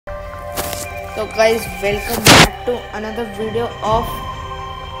तो guys welcome back to another video of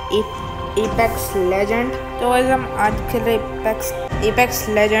apex legend. तो guys हम आज खेल रहे एपेक्स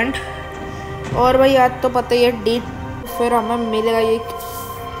लेजेंड। और भाई आज तो पता ही है डेट, फिर हमें मिलेगा ये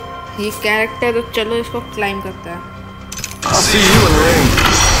कैरेक्टर। तो चलो इसको क्लाइम करते हैं। I'll see you in the ring.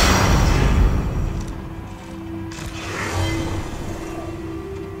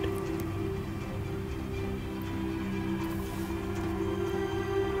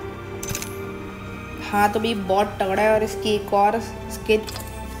 हाँ तो भी बहुत तगड़ा है और इसकी एक और स्किल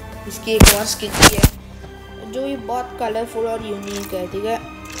भी है जो भी बहुत कलरफुल और यूनिक है। ठीक है,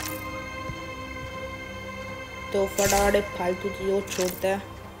 तो फटाफट फालतू चीज़ों को छोड़ते हैं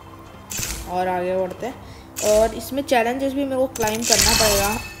और आगे बढ़ते हैं। और इसमें चैलेंजेस भी मेरे को क्लाइम करना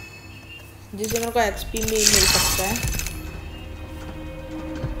पड़ेगा जिससे मेरे को एक्सपी भी मिल सकता है,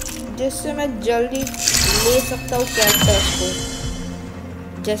 जिससे मैं जल्दी ले सकता हूँ कैरेक्टर्स को।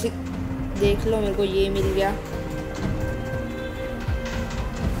 जैसे देख लो मेरे को ये मिल गया।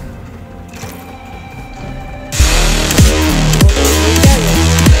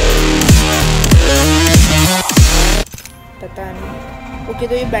 पता नहीं। ओके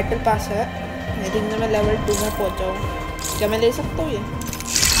तो ये बैटल पास है। आई थिंक मैं लेवल 2 में पहुंचा हूँ। क्या मैं ले सकता हूँ ये?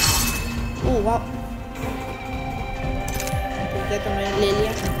 ओह वाह, ठीक है तो मैंने ले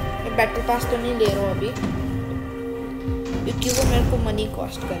लिया। मैं बैटल पास तो नहीं ले रहा हूँ अभी क्योंकि वो मेरे को मनी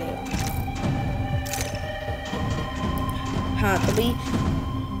कॉस्ट करेगा। हाँ तो भाई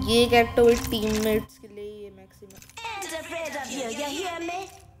ये कैरेक्टर हुई टीममेट्स के लिए ये मैक्सिमम।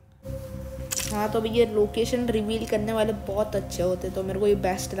 हाँ तो भाई ये लोकेशन रिवील करने वाले बहुत अच्छे होते, तो मेरे को ये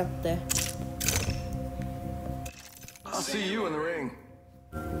बेस्ट लगता है। I'll see you in the ring.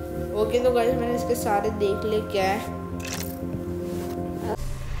 Okay तो गाइस मैंने इसके सारे देख ले क्या है।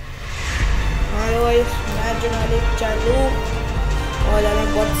 हाँ तो गाइस मैच वाले चालू और मैं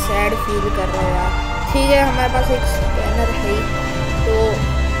बहुत सैड फील कर रहा हूँ यार। ठीक है हमारे पास एक स्कैनर है तो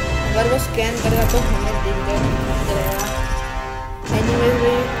अगर वो स्कैन करेगा तो हमें दिखेगा। एनीवेज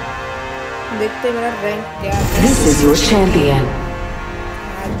देखते मेरा रैंक क्या है। This is your champion.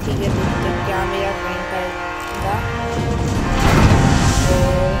 हाँ ठीक है देखते क्या मेरा रैंक आएगा। तो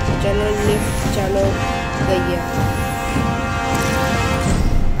चलो लिफ्ट चलो गई है।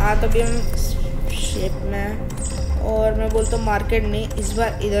 हाँ तो अभी हम शेप में और मैं बोलता हूँ मार्केट नहीं, इस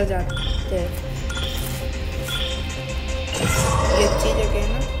बार इधर जाते हैं। ये अच्छी जगह है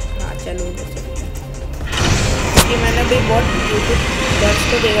ना। हाँ चलो इधर चलते हैं क्योंकि मैंने भी बहुत यूट्यूब दर्ज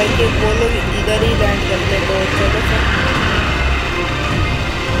को देखा कि वो लोग इधर ही लैंड करते हैं। तो चलो फिर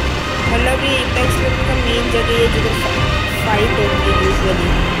मतलब ये एपेक्स लेजेंड का मेन जगह है जिधर फाइट होती है यूजुअली।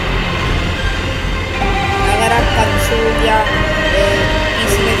 अगर आप कंसोल या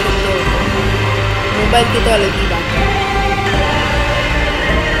पीसी में खेलते हो, मोबाइल की तो अलग ही बात है।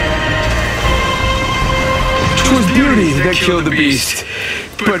 It was beauty that killed the beast,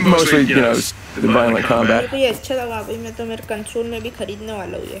 but mostly, the violent combat. ये अच्छा लगा भाई, मैं तो मेरे कंसोल में भी खरीदने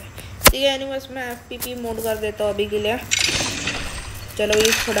वाला हूँ ये। ठीक है एनीवेज मैं एफपीपी मोड कर देता हूँ अभी के लिए। चलो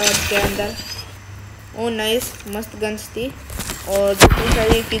ये थोड़ा के अंदर। ओ नाइस, मस्त गन्स थी और दूसरी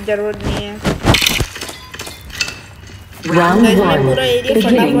सारी की जरूरत नहीं है। Round 1. पूरा एरिया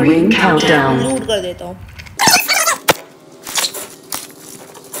Beginning ring countdown. लूट कर देता हूँ।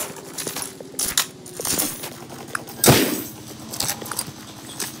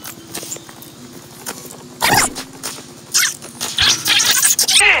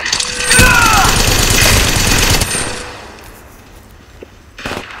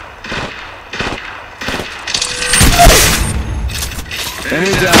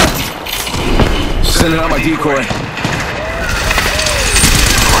 Enemy down. Sending out my decoy.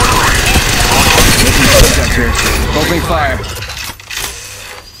 Making contact here. Opening fire.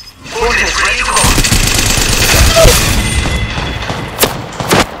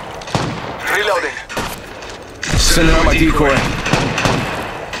 Reloading. Sending out my decoy.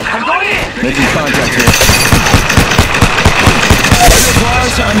 I'm going in. Making contact here.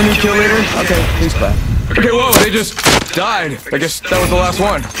 I'm the new kill leader. Okay, he's back. Okay, whoa, they just died. I guess that was the last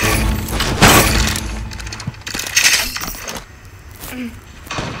one.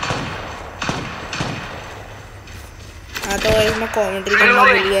 हाँ तो इसमें commentary करना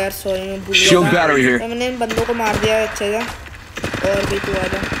भूल गया यार, sorry मैं भूल Shield battery here. गया। तो मैंने इन बंदों को मार दिया अच्छे से। और भी तू आ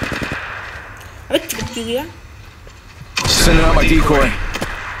जा। अबे चुप क्यों गया? Sending out my decoy.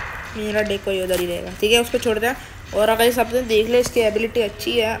 मेरा डेको उधर ही रहेगा। ठीक है उसको छोड़ दिया। और अगर इस सबने देख ले इसकी एबिलिटी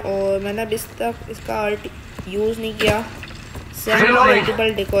अच्छी है और मैंने अभी तक इसका आर्ट यूज़ नहीं किया।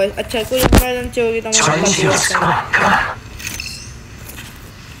 Multiple deco. अच्छा कोई इमरजेंसी होगी तो मैं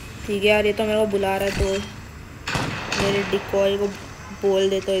ठीक है यार। ये तो मेरे को बुला रहा है तो मेरे डिकॉय को बोल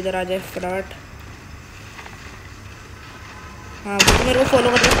दे तो इधर आ जाए फ्रॉड। हाँ वो तो मेरे को फॉलो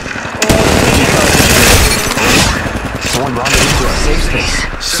कर रहा Someone wandered into our safe space.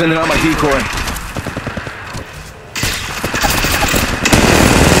 Sending out my decoy.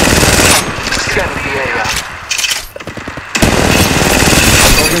 Scanning the area.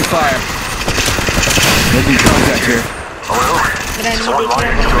 Opening fire. Making contact here. Hello? Someone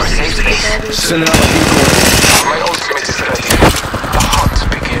wandered into our safe space. Sending out my decoy. My ultimate is ready. The hunt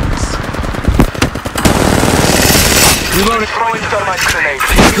begins. Reloading. Throwing thermite grenade.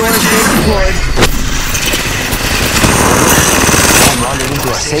 Decoy is deployed. Someone wandered into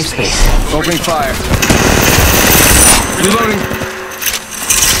our safe space. Opening fire. Reloading.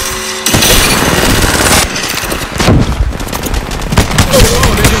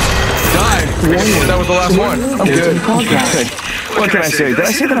 Oh, they just died. I guess that was the last one. I'm good. Good. What can I say? Did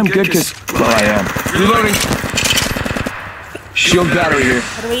I say that I'm good? Because, well, I am. Reloading. Shield battery here.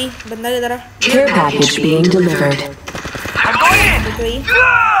 अरे भाई बंदा किधर है? Care package being delivered. I'm going in! देखो भाई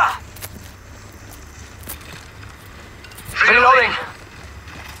Reloading.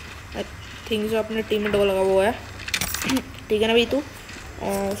 I think जो अपने team में डोल लगा हुआ है। ठीक है ना भाई तू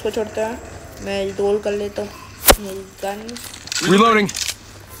और उसको छोड़ता है मैं डोल कर लेता हूँ मेरी गन। Reloading.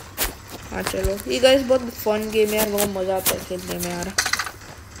 हाँ चलो ये गाइस बहुत फन गेम है यार, बहुत मज़ा आता है खेलने में यार,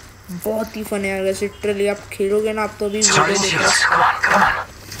 बहुत ही फन है यार। वैसे लिटरली आप खेलोगे ना आप तो अभी वीडियो देखो Come on, come on.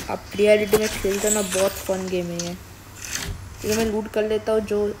 आप रियलिटी में खेलते हो ना, बहुत फन गेम है ये। ठीक है मैं लूट कर लेता हूँ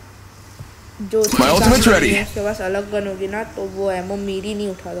जो जो उसके पास अलग गन होगी ना तो वो एमो मेरी नहीं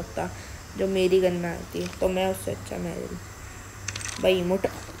उठा सकता जो मेरी गन में आती है, तो मैं उससे अच्छा मैं भाई इमोट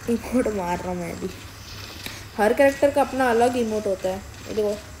मार रहा हूँ मैं भी। हर कैरेक्टर का अपना अलग इमोट होता है। ये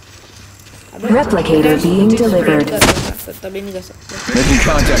देखो Replicator being delivered. तभी नहीं कर सकते। Making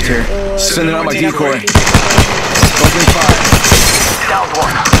contact here. Sending out my decoy. Opening fire. Down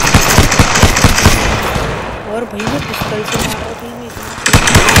one. और भाई मैं पिस्टल से मार रहा था मैं।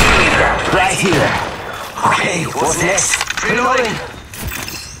 Right here. Okay, what's next? Reloading.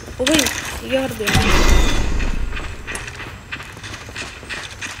 ओ भाई ये क्या कर दिया?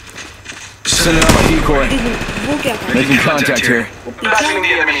 Sending out my decoy. वो क्या था? Making contact here. वो पीछा the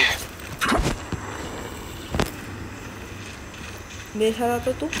enemy. मेरे साथ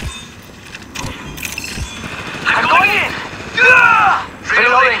आता तू? I'm going in.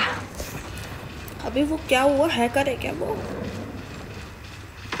 Reloading. अभी वो क्या हुआ? हैकर है क्या वो?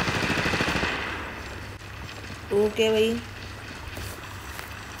 ओके भाई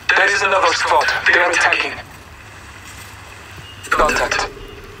There is another squad. They are attacking. Contact.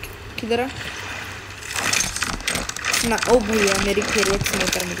 किधर है? ना ओ भैया मेरी फेवरेट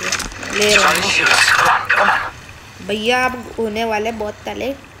स्नाइपर मिल गया, ले रहा हूँ Come on. भैया। आप होने वाले बहुत तले।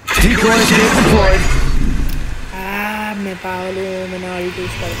 Decoy is being deployed. मैं पागल हूँ, मैंने ऑल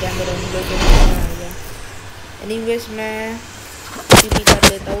यूज कर दिया, मेरा अंदर से आ गया। एनीवेज मैं टीपी कर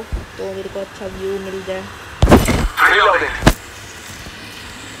लेता हूँ तो मेरे को अच्छा व्यू मिल जाए। Reloading.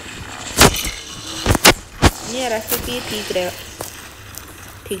 नहीं यार ऐसे कि ठीक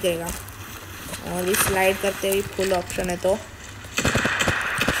रहेगा और भी स्लाइड करते हुए फुल ऑप्शन है तो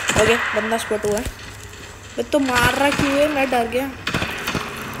ओके। बंदा स्पॉट हुआ है, मैं तो मार रहा क्यों है, मैं डर गया।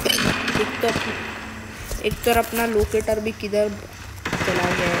 एक तो अपना लोकेटर भी किधर चला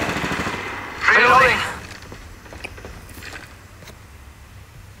गया है। Reloading.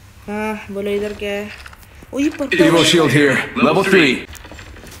 हाँ बोलो इधर क्या है? वही Evo shield here. Level 3.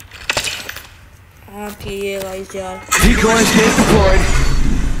 हाँ ठीक है गाइस यार Decoy is being deployed.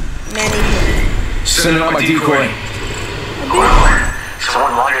 मैं नहीं Sending out my decoy.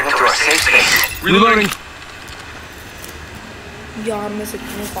 Someone wandered into our safe space. Reloading. यार मैं सच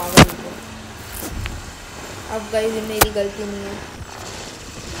में पागल हो गया। अब गाइस ये मेरी गलती नहीं है,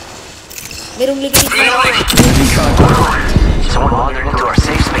 मेरी उंगली की Making contact. Someone wandered into our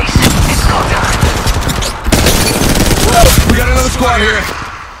safe space. It's go time. We got another squad here.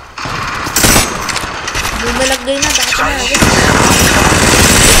 मुंह में लग गई ना दांत में आगे।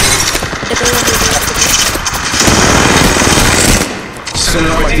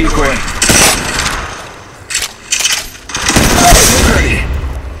 Sending out my decoy.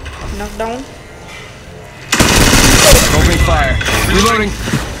 Knock down. Opening fire. Reloading.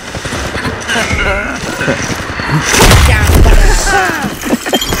 क्या पड़ा?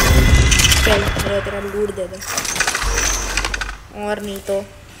 चल मेरा तेरा लूट दे दे और नहीं तो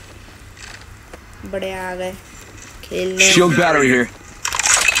बड़े आ गए खेलने। Shield battery here.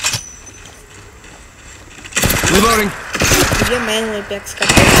 Reloading. ये मैं हूँ एपेक्स का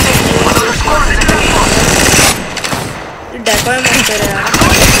डेकोय मास्टर है यार।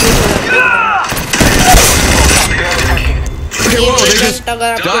 Okay, whoa, they just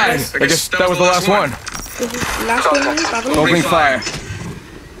अगर आपके died. Pass I guess that was the last one. Last one नहीं पागल हो Opening fire.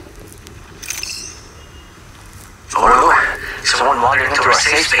 Oh, someone wandered into our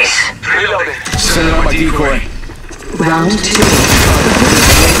safe space. Reloading. Sending out my decoy. Round 2.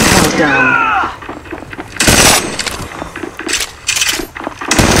 Countdown.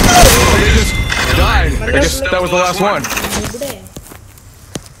 Oh, they just died. I guess that was the last one.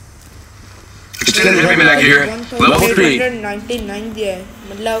 Extended heavy mag here. Level 3. 1999 दिया है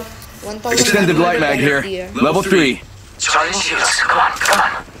मतलब 1000 Extended light mag here. Level 3. Charging shields. Come on, come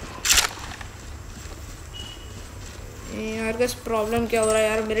on. यार किस problem क्या हो रहा है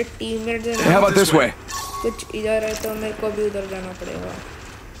यार मेरे टीममेट से How about this way? कुछ इधर है तो मेरे को भी उधर जाना पड़ेगा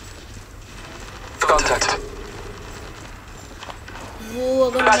Contact. वो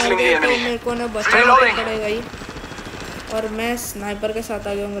अगर मर गए तो मेरे को ना बचाना पड़ेगा ही और मैं स्नाइपर के साथ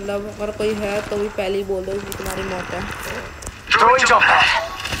आ गया मतलब अगर कोई है तो भी पहले ही बोल दो कि तुम्हारी मौत है Throwing jump pad.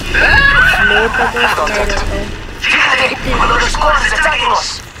 लो तो स्नाइपर रहता हूँ Another squad is attacking us.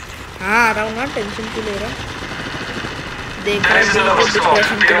 हाँ आ रहा हूँ ना टेंशन क्यों ले रहा देख रहा हूँ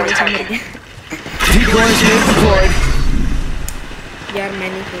डिप्रेशन की वजह से मर गया Decoy is deployed. यार मैं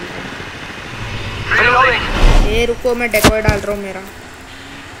नहीं खेल रहा Reloading. ये रुको मैं डेकोय डाल रहा हूँ मेरा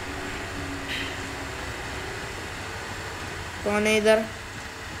कौन है इधर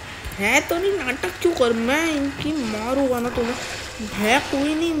है तो नहीं नाटक क्यों कर मैं इनकी मारूंगा ना तुम्हें है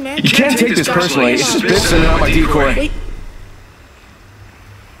कोई नहीं मैं You can't take this personally. It's just been sending out my decoy.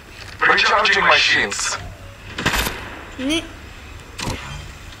 Recharging my shields. नहीं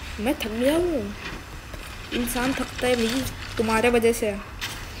मैं थक गया हूँ इंसान थकता है भाई तुम्हारे वजह से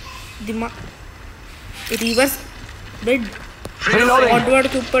दिमाग रिवर्स बेड फॉरवर्ड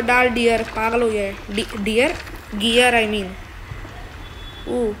के ऊपर डाल डियर पागल हो गया है डियर गियर आई मीन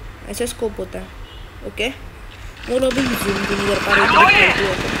ऐसा स्कोप होता है ओके वो लोग भी जूम भी नहीं कर पा रहे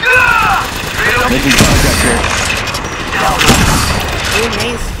वो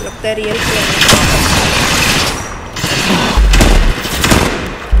नाइस लगता है रियल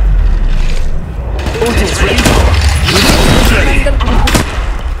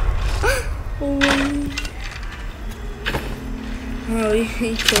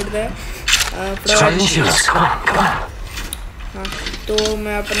छोड़ दे हाँ तो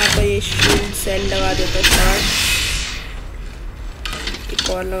मैं अपना तो ये शील्ड सेल लगा देता हूँ स्टार्ट एक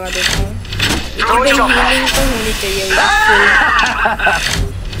और लगा देता हूँ हीलिंग तो होनी चाहिए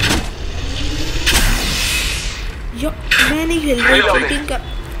यो मैं नहीं खेल रहा चीटिंग का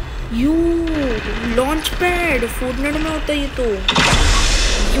यू लॉन्च पैड फोर्टनाइट में होता है ये तो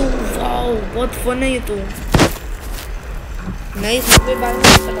यू वाओ बहुत फन है ये तो नहीं पे बात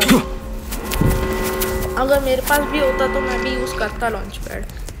नहीं चला अगर मेरे पास भी होता तो मैं भी यूज करता लॉन्च पैड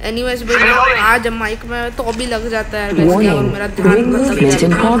एनीवेज भाई आज माइक में तो अभी लग जाता है वैसे अगर मेरा ध्यान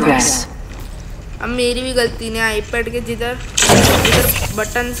अब मेरी भी गलती नहीं आईपैड के जिधर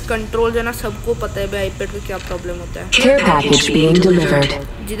बटन्स कंट्रोल जो ना सबको पता है भाई आईपैड का क्या प्रॉब्लम होता है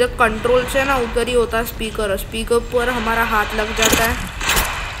जिधर कंट्रोल से ना उधर ही होता है स्पीकर पर हमारा हाथ लग जाता है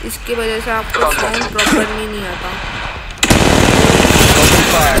इसकी वजह से आपको साउंड प्रॉपरली नहीं आता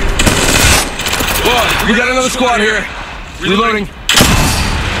We got another squad here. Reloading.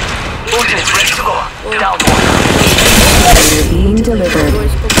 Ordnance ready to go. Down Being delivered.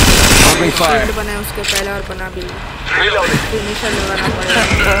 Opening fire. बना उसके पहले और बना भी Reloading. फिनिशर लगाना पड़ेगा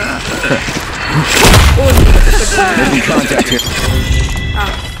Making contact here.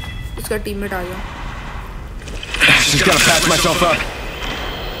 इसका टीममेट आ गया Just gotta patch myself up.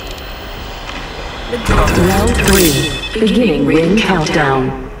 Round 3. Beginning ring countdown.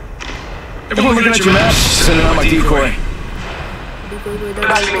 Everyone looking at your map. Sending out my decoy.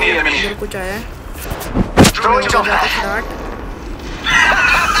 इधर कुछ आया है Throwing jump pad.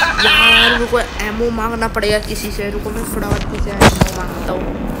 यार रुको एमओ मांगना पड़ेगा किसी से रुको मैं फटाफट से एमओ मांगता हूँ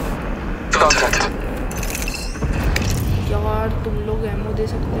Contact. यार तुम लोग एमओ दे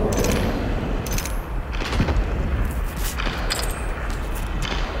सकते हो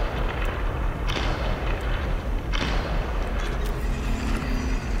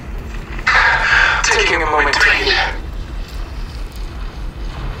Taking a moment to heal.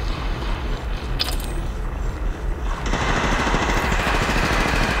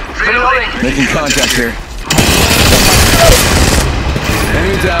 Reloading. Making contact here.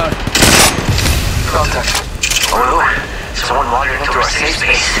 Enemy down. Contact. Oh, someone wandered into our safe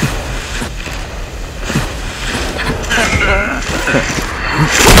space.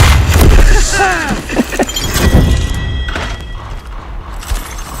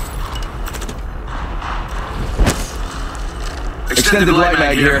 Extended light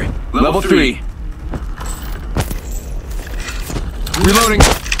mag here. Level 3. Reloading.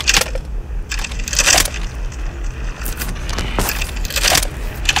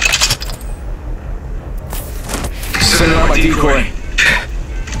 Sending out my decoy.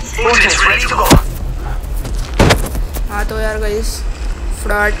 Engines ready to go. हाँ तो यार guys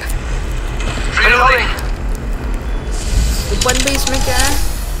fraud Reloading. Open भी इसमें क्या है?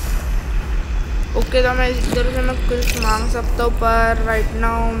 Okay तो मैं इधर से मैं कुछ मांग सकता हूँ पर राइट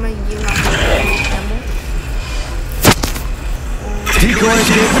नाउ मैं ये मांग सकता हूँ। Decoy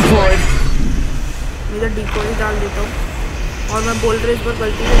escape deployed. मैं इधर डिकोई डाल देता हूँ और मैं बोल रही इस पर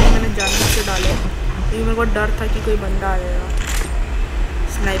गलती से नहीं, मैंने जानबूझ से डाले क्योंकि मेरे को डर था कि कोई बंदा आ जाएगा।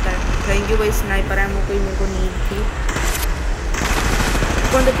 स्नाइपर, थैंक यू भाई स्नाइपर है, वो कोई मेरे को नीड थी।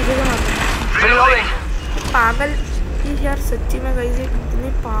 कौन तो पीछे से मारता है? Reloading. पागल यार, सच्ची में गाइस इतने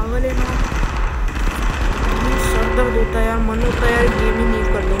पागल है ना, सर दर्द होता है यार, मन होता है यार गेम ही लीव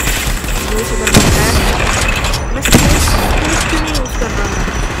कर दो। मुझे से डर लगता है, मैं स्पेस क्यों नहीं यूज़ कर रहा हूँ?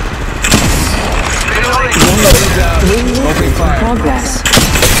 Ring progress.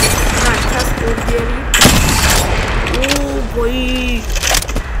 इतना अच्छा स्कोर दिया भी। ओह भाई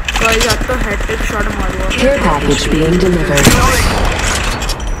गाइस आज तो हैट्रिक शॉट मारूंगा। Care package being delivered.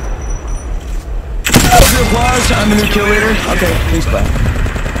 Applause. I'm the new kill leader. Okay, please clap.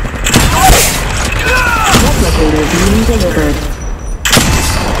 Replicator being delivered.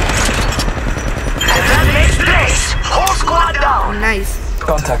 And that makes place. Whole squad down. Nice.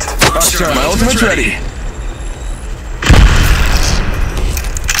 Contact. Sir, my ultimate's ready.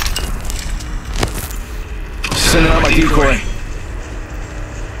 Sending out my decoy.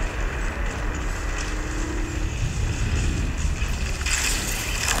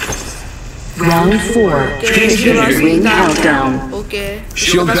 Round 4. Beginning ring countdown. Okay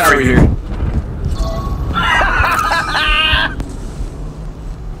Shield battery here.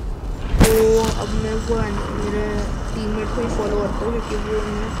 तो अब मैं वो मेरे teammate को ही follow करता हूँ क्योंकि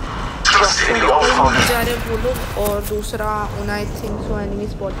वो उन्हें जा रहे वो लोग, और दूसरा उन्हें I think so enemy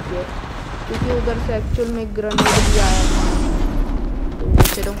spot किया क्योंकि उधर से एक्चुअल में ग्रेनेड भी आया था। तो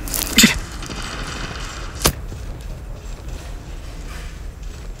चलो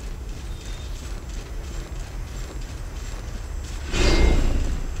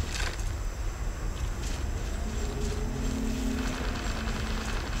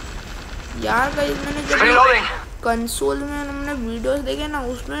यार गाइस मैंने जब Reloading. कंसोल में हमने वीडियोस देखे ना,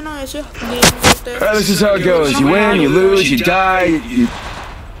 उसमें ना ऐसे गेम्स होते हैं। This is how it goes. You win, you lose, you die.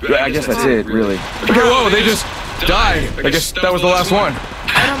 I guess that's it, really. Okay, whoa, they just died. I guess that was the last one.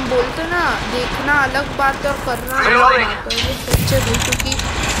 और हम बोलते ना देखना अलग बात है और करना अलग बात है, ये सच्चे थे क्योंकि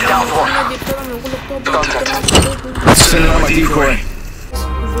मैं देखता था मेरे को लगता है Sending out my decoy.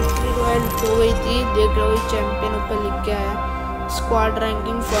 Victory royal हो गई थी। देख लो ये चैंपियन ऊपर लिख के आया, स्क्वाड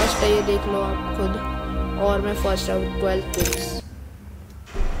रैंकिंग फर्स्ट है, ये देख लो आप खुद, और मैं फर्स्ट आउट 12 किल्स।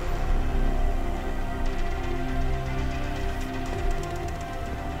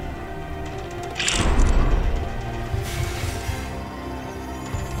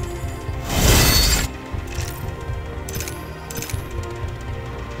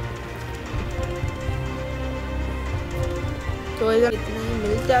 तो इतना ही,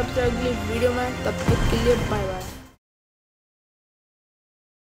 मिलते हैं आपसे अगली वीडियो में, तब तक के लिए बाय बाय।